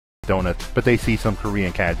donuts, but they see some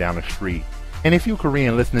Korean cat down the street. And if you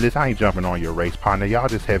Korean listen to this, I ain't jumping on your race, partner. Y'all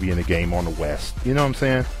just heavy in the game on the West. You know what I'm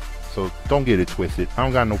saying? So don't get it twisted. I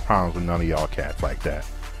don't got no problems with none of y'all cats like that.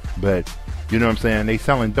 But you know what I'm saying? They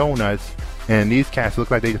selling donuts, and these cats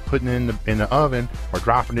look like they just putting it in the oven or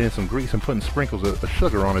dropping it in some grease and putting sprinkles of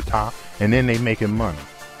sugar on the top, and then they making money.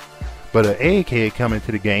 But an egghead coming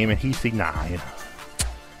to the game and he see, nah,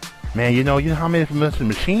 man, you know how much the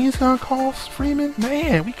machine's gonna cost, Freeman?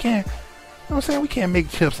 Man, we can't. You know what I'm saying? We can't make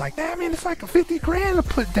chips like that. Man, it's like a 50 grand to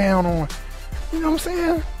put down on. You know what I'm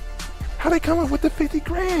saying? How they come up with the 50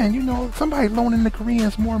 grand? You know, somebody loaning the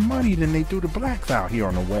Koreans more money than they do the blacks out here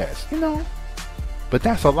on the West. You know? But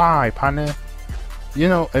that's a lie, partner. You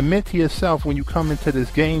know, admit to yourself when you come into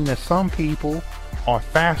this game that some people are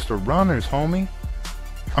faster runners, homie.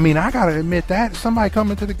 I mean, I gotta admit that. Somebody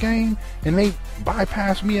come into the game and they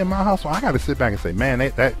bypass me and my hustle. I gotta sit back and say, man,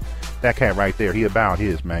 that cat right there, he about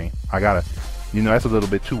his, man. I gotta, you know, that's a little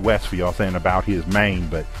bit too West for y'all saying about his main,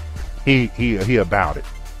 but he about it.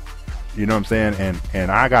 You know what I'm saying? And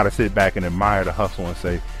I gotta sit back and admire the hustle and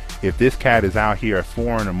say, if this cat is out here at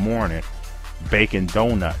 4 in the morning baking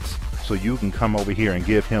donuts, so you can come over here and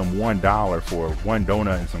give him $1 for one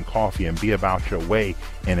donut and some coffee and be about your way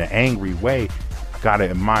in an angry way, I gotta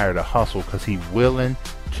admire the hustle because he's willing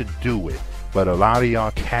to do it. But a lot of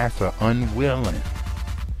y'all cats are unwilling.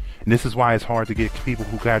 And this is why it's hard to get people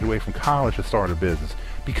who graduate from college to start a business,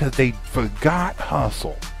 because they forgot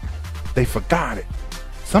hustle. They forgot it.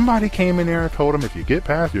 Somebody came in there and told them, if you get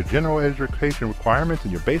past your general education requirements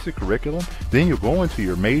and your basic curriculum, then you'll go into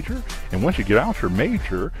your major. And once you get out your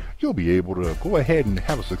major, you'll be able to go ahead and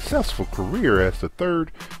have a successful career as the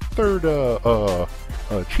third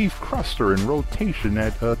chief cruster in rotation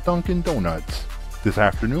at Dunkin' Donuts this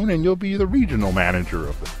afternoon, and you'll be the regional manager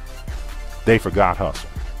of it. They forgot hustle.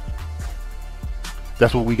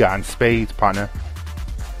 That's what we got in spades, partner.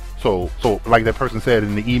 So like that person said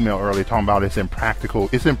in the email earlier, talking about it's impractical.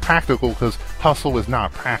 It's impractical because hustle is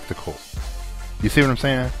not practical. You see what I'm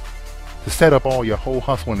saying? To set up all your whole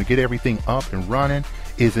hustle and to get everything up and running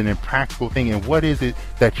is an impractical thing. And what is it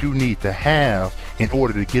that you need to have in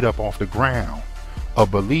order to get up off the ground? A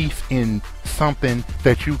belief in something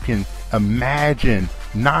that you can imagine,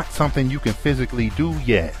 not something you can physically do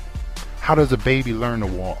yet. How does a baby learn to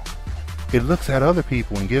walk? It looks at other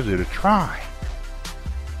people and gives it a try.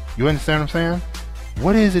 You understand what I'm saying?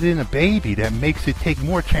 What is it in a baby that makes it take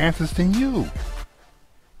more chances than you?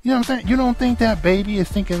 You know what I'm saying? You don't think that baby is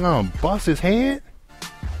thinking bust his head?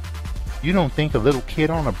 You don't think a little kid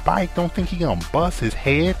on a bike don't think he gonna bust his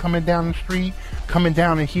head coming down the street, coming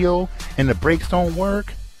down the hill, and the brakes don't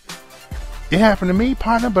work? It happened to me,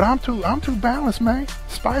 partner, but I'm too balanced, man.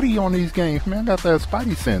 Spidey on these games, man. Got that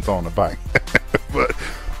Spidey sense on the bike.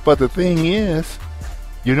 But the thing is,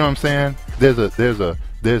 you know what I'm saying?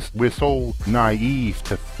 We're so naive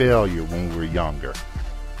to failure when we're younger.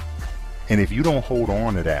 And if you don't hold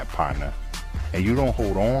on to that, partner, and you don't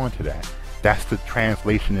hold on to that, that's the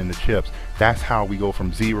translation in the chips. That's how we go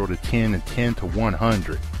from 0 to 10 and 10 to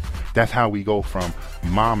 100. That's how we go from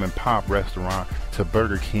mom and pop restaurant to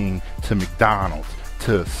Burger King to McDonald's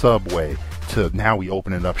to Subway to now we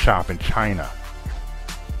opening up shop in China.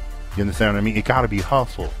 You understand what I mean? It gotta be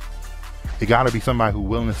hustle. It gotta be somebody who's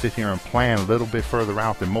willing to sit here and plan a little bit further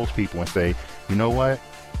out than most people and say, you know what?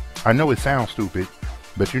 I know it sounds stupid,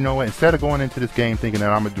 but you know what? Instead of going into this game thinking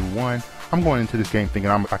that I'm gonna do 1, I'm going into this game thinking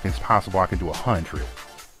it's possible I can do 100.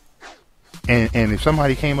 And if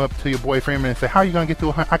somebody came up to your boyfriend and said, how you gonna get to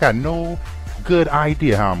 100? I got no good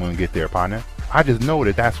idea how I'm gonna get there, partner. I just know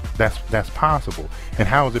that that's possible. And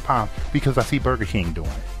how is it possible? Because I see Burger King doing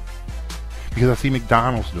it. Because I see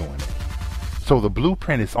McDonald's doing it. So the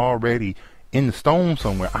blueprint is already in the stone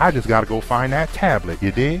somewhere. I just gotta go find that tablet,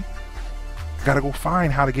 you dig? Gotta go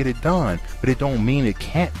find how to get it done. But it don't mean it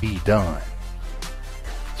can't be done.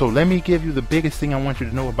 So let me give you the biggest thing I want you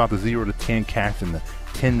to know about the 0 to 10 cats and the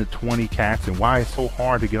 10 to 20 cats and why it's so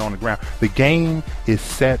hard to get on the ground. The game is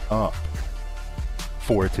set up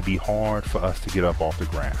for it to be hard for us to get up off the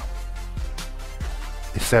ground.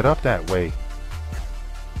 It's set up that way.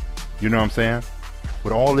 You know what I'm saying?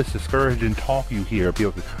 With all this discouraging talk you hear,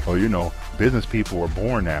 people say, oh, you know, business people are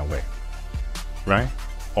born that way. Right?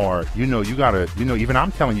 Or, you know, you gotta, you know, even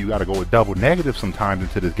I'm telling you, you gotta go with double negative sometimes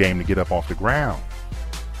into this game to get up off the ground.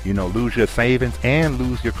 You know, lose your savings and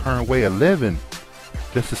lose your current way of living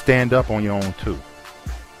just to stand up on your own too.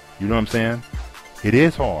 You know what I'm saying? It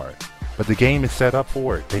is hard, but the game is set up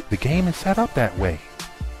for it. The game is set up that way.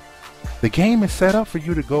 The game is set up for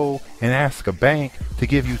you to go and ask a bank to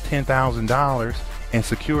give you $10,000 and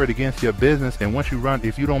secure it against your business. And once you run,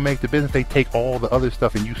 if you don't make the business, they take all the other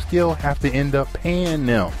stuff and you still have to end up paying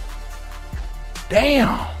them.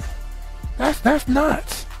 Damn, that's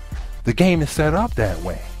nuts. The game is set up that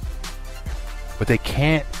way, but they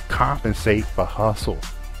can't compensate for hustle.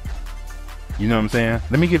 You know what I'm saying?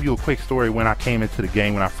 Let me give you a quick story when I came into the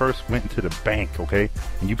game, when I first went into the bank, okay?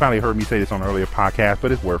 And you probably heard me say this on an earlier podcast,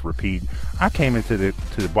 but it's worth repeating. I came into the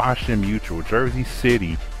Washington Mutual, Jersey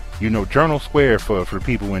City, you know, Journal Square for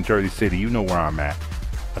people in Jersey City. You know where I'm at.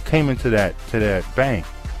 I came into that bank.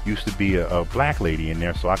 Used to be a black lady in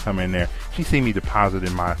there, so I come in there. She see me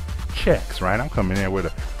depositing my checks, right? I'm coming in with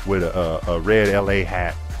a red LA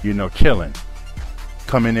hat, you know, chilling.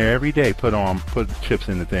 Come in there every day, put chips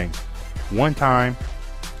in the thing. One time,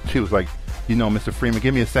 she was like, you know, Mr. Freeman,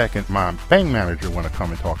 give me a second. My bank manager want to come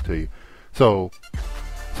and talk to you. So,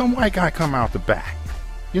 some white guy come out the back.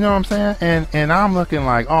 You know what I'm saying? And I'm looking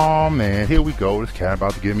like, oh man, here we go. This cat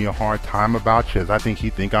about to give me a hard time about chips. I think he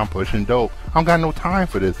think I'm pushing dope. I don't got no time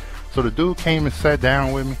for this. So the dude came and sat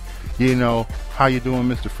down with me. You know, how you doing,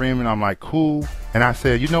 Mr. Freeman? I'm like, cool. And I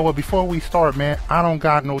said, you know what, before we start, man, I don't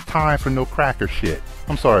got no time for no cracker shit.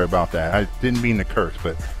 I'm sorry about that. I didn't mean to curse,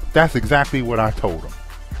 but that's exactly what I told him.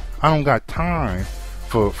 I don't got time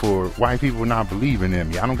for white people not believing in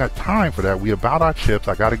me. I don't got time for that. We about our chips.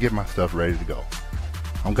 I got to get my stuff ready to go.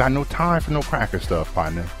 I don't got no time for no cracker stuff,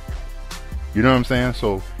 partner. You know what I'm saying?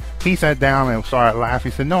 So he sat down and started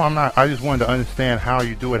laughing. He said, no, I'm not. I just wanted to understand how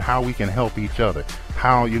you do it, how we can help each other.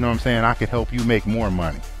 How, you know what I'm saying, I can help you make more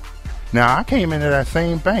money. Now, I came into that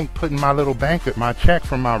same bank, putting my little bank, my check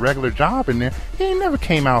from my regular job in there. He ain't never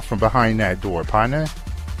came out from behind that door, partner.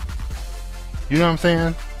 You know what I'm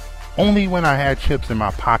saying? Only when I had chips in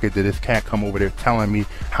my pocket did this cat come over there telling me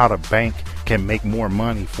how the bank can make more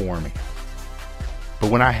money for me. But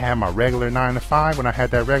when I had my regular 9 to 5, when I had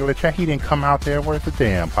that regular check, he didn't come out there worth a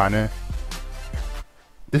damn, partner.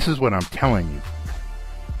 This is what I'm telling you.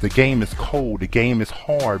 The game is cold, the game is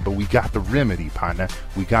hard, but we got the remedy, partner.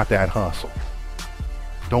 We got that hustle.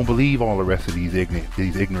 Don't believe all the rest of these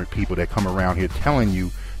ignorant people that come around here telling you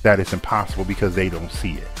that it's impossible because they don't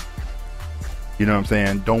see it. You know what I'm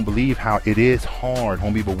saying? Don't believe how it is hard,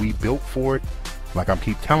 homie, but we built for it. Like I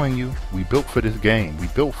keep telling you, we built for this game. We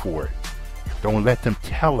built for it. Don't let them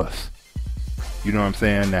tell us. You know what I'm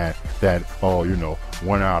saying? That oh, you know,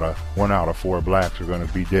 one out of 4 blacks are gonna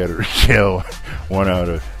be dead or jail. 1 out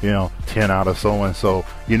of 10 out of so and so.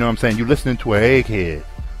 You know what I'm saying? You listening to an egghead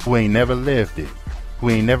who ain't never lived it, who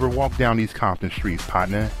ain't never walked down these Compton streets,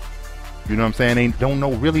 partner. You know what I'm saying? They don't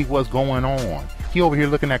know really what's going on. He over here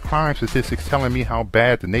looking at crime statistics telling me how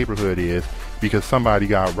bad the neighborhood is because somebody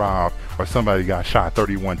got robbed or somebody got shot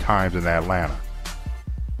 31 times in Atlanta.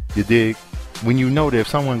 You dig? When you know that if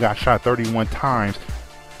someone got shot 31 times,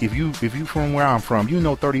 if you from where I'm from, you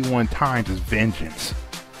know 31 times is vengeance.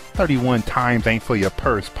 31 times ain't for your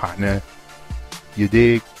purse, partner. You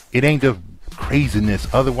dig? It ain't just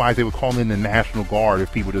craziness. Otherwise, they would call in the National Guard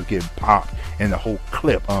if people just get popped and the whole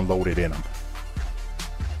clip unloaded in them.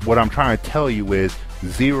 What I'm trying to tell you is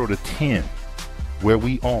 0 to 10, where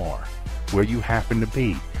we are, where you happen to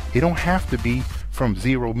be. It don't have to be from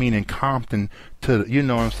 0 meaning Compton to, you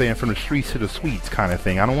know what I'm saying, from the streets to the suites kind of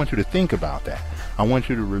thing. I don't want you to think about that. I want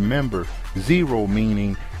you to remember 0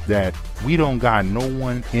 meaning that we don't got no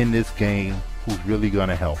one in this game who's really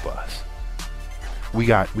gonna help us. We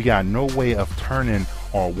got no way of turning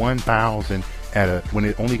our 1,000 when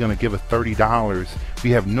it's only gonna give us $30.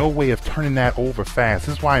 We have no way of turning that over fast.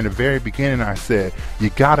 This is why in the very beginning I said you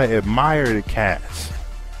gotta admire the cats.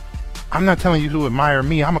 I'm not telling you to admire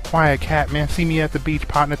me. I'm a quiet cat, man. See me at the beach,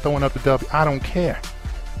 partner, throwing up the W. I don't care.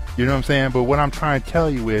 You know what I'm saying? But what I'm trying to tell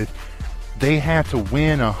you is they had to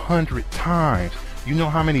win 100 times. You know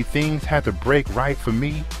how many things had to break right for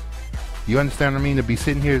me? You understand what I mean? To be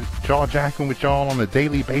sitting here jaw-jacking with y'all on a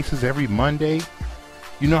daily basis every Monday?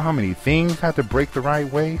 You know how many things had to break the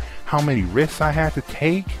right way? How many risks I had to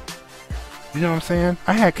take? You know what I'm saying?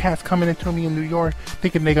 I had cats coming into me in New York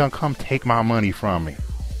thinking they gonna come take my money from me.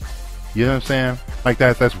 You know what I'm saying? Like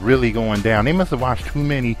that's really going down. They must have watched too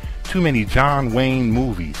many John Wayne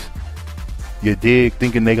movies. You dig?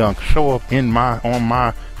 Thinking they gonna show up on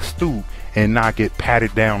my stoop and not get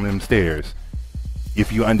patted down them stairs.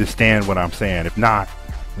 If you understand what I'm saying. If not,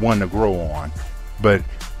 one to grow on. But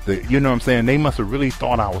you know what I'm saying? They must have really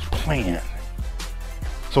thought I was playing.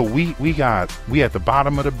 So we at the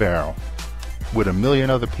bottom of the barrel with 1 million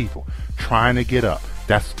other people trying to get up.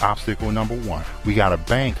 That's obstacle number 1. We got a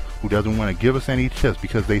bank who doesn't want to give us any chips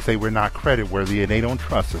because they say we're not credit worthy and they don't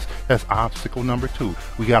trust us. That's obstacle number 2.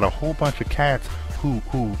 We got a whole bunch of cats who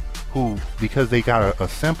who, because they got a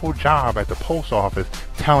simple job at the post office,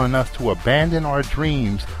 telling us to abandon our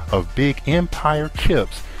dreams of big empire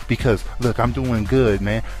chips because, look, I'm doing good,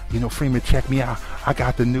 man. You know, Freeman, check me out. I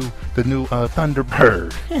got the new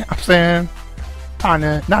Thunderbird. Yeah, I'm saying,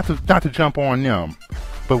 partner, not to jump on them.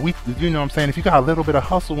 But we, you know what I'm saying, if you got a little bit of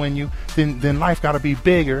hustle in you, then life got to be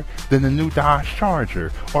bigger than the new Dodge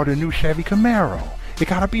Charger or the new Chevy Camaro. It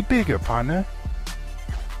got to be bigger, partner.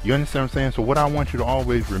 You understand what I'm saying? So what I want you to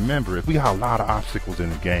always remember is we got a lot of obstacles in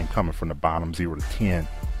the game coming from the bottom 0 to 10.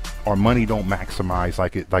 Our money don't maximize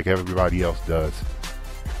like everybody else does.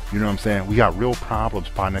 You know what I'm saying? We got real problems,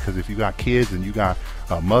 partner, because if you got kids and you got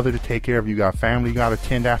a mother to take care of, you got family you got to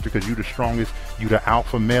tend after because you the strongest, you the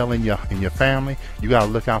alpha male in your family, you got to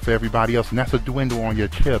look out for everybody else, and that's a dwindle on your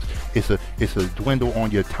chips. It's a dwindle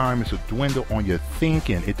on your time. It's a dwindle on your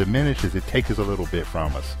thinking. It diminishes. It takes us a little bit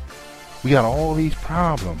from us. We got all these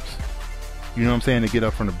problems, you know what I'm saying, to get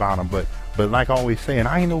up from the bottom. But like I always say, and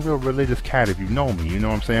I ain't no real religious cat if you know me, you know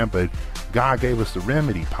what I'm saying, but God gave us the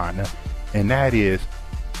remedy, partner, and that is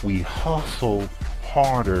we hustle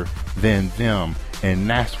harder than them, and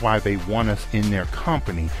that's why they want us in their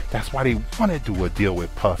company. That's why they want to do a deal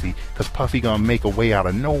with Puffy, because Puffy gonna make a way out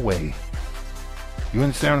of no way. You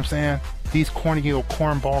understand what I'm saying? These corny little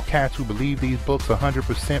cornball cats who believe these books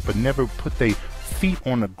 100% but never put their feet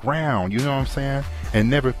on the ground, you know what I'm saying, and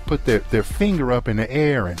never put their finger up in the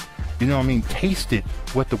air and, you know what I mean, tasted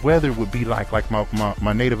what the weather would be like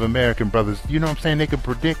my Native American brothers. You know what I'm saying? They can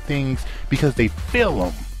predict things because they feel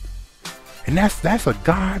them. And that's a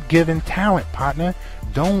God-given talent, partner.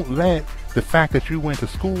 Don't let the fact that you went to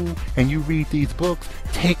school and you read these books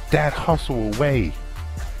take that hustle away,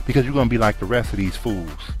 because you're going to be like the rest of these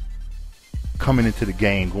fools coming into the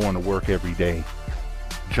game, going to work every day,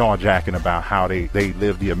 jaw-jacking about how they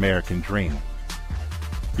live the American dream.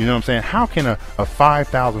 You know what I'm saying? How can a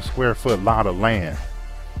 5,000 square foot lot of land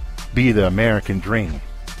be the American dream?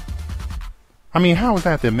 I mean, how is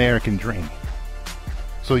that the American dream?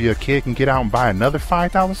 So your kid can get out and buy another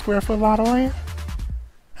 5,000 square foot lot of land?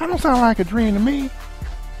 That don't sound like a dream to me.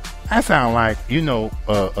 That sound like, you know,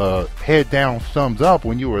 head down, thumbs up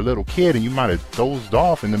when you were a little kid and you might have dozed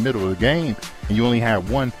off in the middle of the game and you only had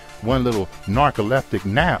one little narcoleptic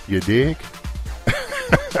nap, you dig?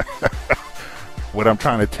 What I'm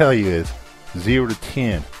trying to tell you is 0 to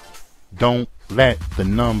 10. Don't let the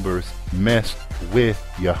numbers mess with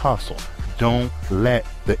your hustle. Don't let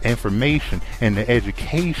the information and the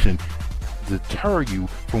education deter you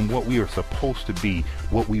from what we are supposed to be,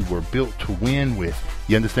 what we were built to win with.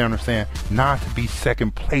 You understand what I'm saying? Not to be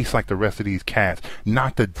second place like the rest of these cats,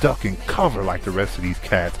 not to duck and cover like the rest of these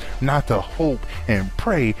cats, not to hope and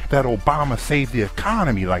pray that Obama saved the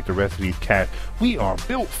economy like the rest of these cats. We are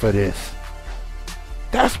built for this.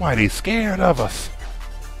 That's why they're scared of us.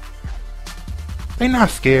 They're not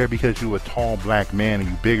scared because you're a tall black man and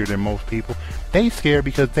you're bigger than most people. They scared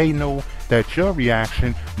because they know that your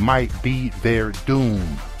reaction might be their doom.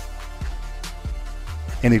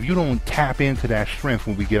 And if you don't tap into that strength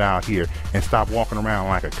when we get out here and stop walking around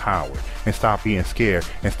like a coward and stop being scared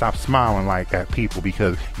and stop smiling like at people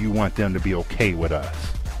because you want them to be okay with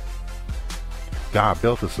us. God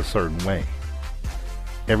built us a certain way.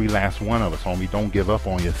 Every last one of us, homie, don't give up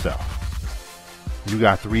on yourself. You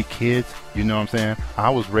got 3 kids, you know what I'm saying?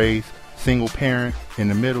 I was raised single parent in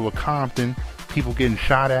the middle of Compton, people getting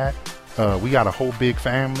shot at. We got a whole big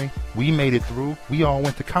family. We made it through. We all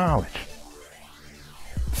went to college.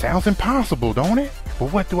 Sounds impossible, don't it?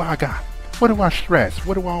 But what do I got? What do I stress?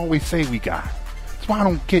 What do I always say we got? That's why I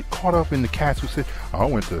don't get caught up in the cats who say, I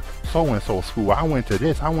went to so-and-so school. I went to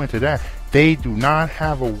this. I went to that. They do not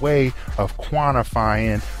have a way of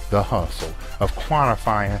quantifying the hustle, of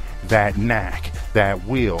quantifying that knack, that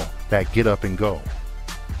will, that get up and go.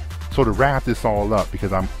 So to wrap this all up,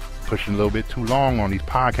 because I'm pushing a little bit too long on these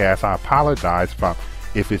podcasts, I apologize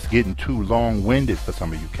if it's getting too long-winded for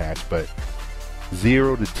some of you cats, but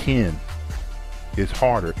 0 to 10 is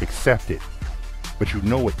harder. Accept it. But you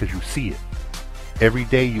know it because you see it. Every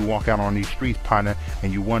day you walk out on these streets, partner,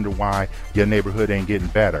 and you wonder why your neighborhood ain't getting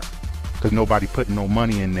better. Because nobody putting no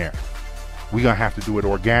money in there. We're going to have to do it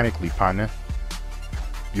organically, partner.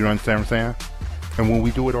 You understand what I'm saying? And when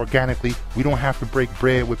we do it organically, we don't have to break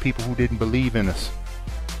bread with people who didn't believe in us.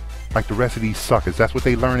 Like the rest of these suckers. That's what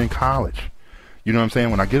they learn in college. You know what I'm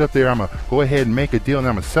saying? When I get up there, I'm going to go ahead and make a deal and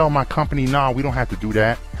I'm going to sell my company. No, we don't have to do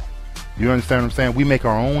that. You understand what I'm saying? We make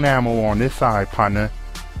our own ammo on this side, partner.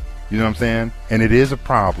 You know what I'm saying? And it is a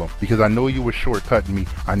problem because I know you were shortcutting me.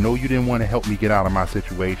 I know you didn't want to help me get out of my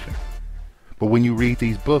situation. But when you read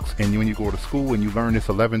these books and when you go to school and you learn this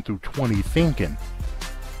 11 through 20 thinking,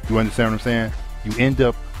 you understand what I'm saying? You end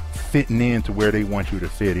up fitting into where they want you to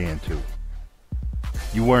fit into.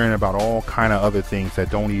 You're worrying about all kind of other things that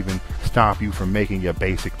don't even stop you from making your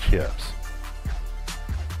basic chips.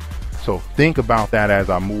 So think about that as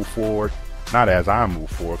I move forward. Not as I move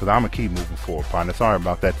forward, because I'm going to keep moving forward, partner. Sorry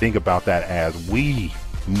about that. Think about that as we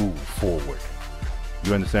move forward.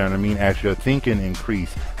 You understand what I mean? As your thinking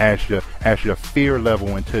increase, as your fear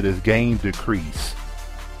level into this game decrease.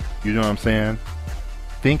 You know what I'm saying?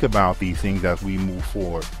 Think about these things as we move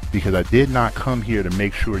forward, because I did not come here to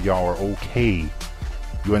make sure y'all are okay.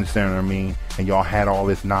 You understand what I mean? And y'all had all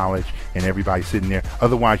this knowledge and everybody sitting there.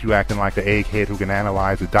 Otherwise, you acting like the egghead who can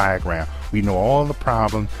analyze the diagram. We know all the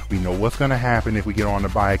problems. We know what's going to happen if we get on the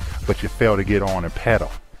bike, but you fail to get on and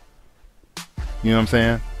pedal. You know what I'm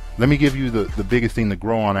saying? Let me give you the biggest thing to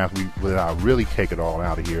grow on as I really take it all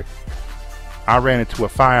out of here. I ran into a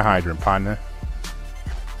fire hydrant, partner.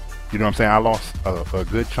 You know what I'm saying? I lost a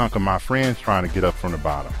good chunk of my friends trying to get up from the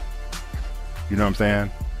bottom. You know what I'm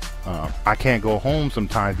saying? I can't go home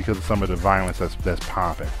sometimes because of some of the violence that's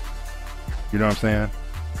popping. You know what I'm saying?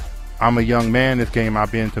 I'm a young man in this game.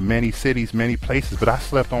 I've been to many cities, many places, but I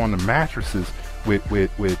slept on the mattresses with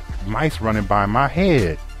mice running by my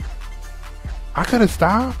head. I could have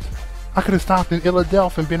stopped. I could have stopped in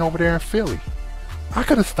Philadelphia and been over there in Philly. I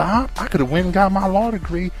could have stopped. I could have went and got my law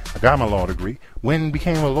degree. I got my law degree. Went and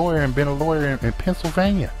became a lawyer and been a lawyer in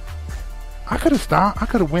Pennsylvania. I could have stopped. I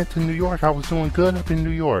could have went to New York. I was doing good up in New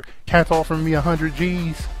York. Cats offering me 100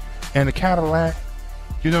 G's and a Cadillac.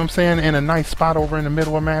 You know what I'm saying? In a nice spot over in the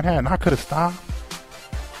middle of Manhattan. I could have stopped.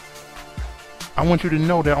 I want you to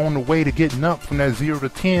know that on the way to getting up from that 0 to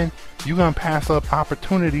 10, you're going to pass up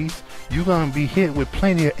opportunities. You're going to be hit with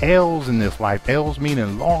plenty of L's in this life. L's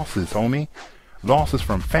meaning losses, homie. Losses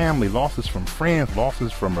from family, losses from friends,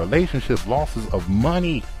 losses from relationships, losses of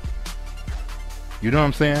money. You know what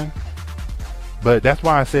I'm saying? But that's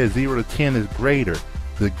why I said 0 to 10 is greater.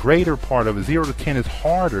 The greater part of it, 0 to 10 is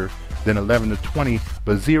harder than 11 to 20,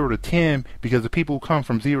 but 0 to 10, because the people who come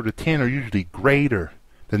from 0 to 10 are usually greater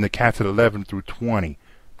than the cats at 11 through 20.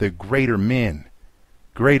 They're greater men,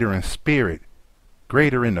 greater in spirit,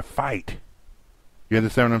 greater in the fight. You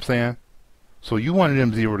understand what I'm saying? So you one of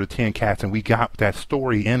them 0 to 10 cats, and we got that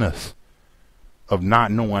story in us of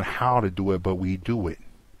not knowing how to do it, but we do it.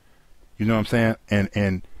 You know what I'm saying?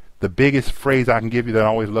 And the biggest phrase I can give you that I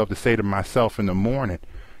always love to say to myself in the morning,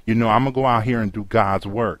 you know, I'm going to go out here and do God's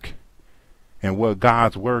work. And what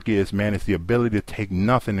God's work is, man, is the ability to take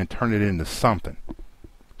nothing and turn it into something.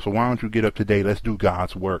 So why don't you get up today? Let's do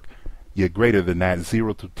God's work. You're greater than that.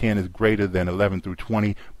 0 to 10 is greater than 11 through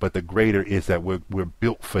 20, but the greater is that we're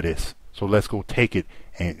built for this. So let's go take it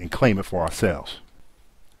and claim it for ourselves.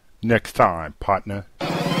 Next time, partner.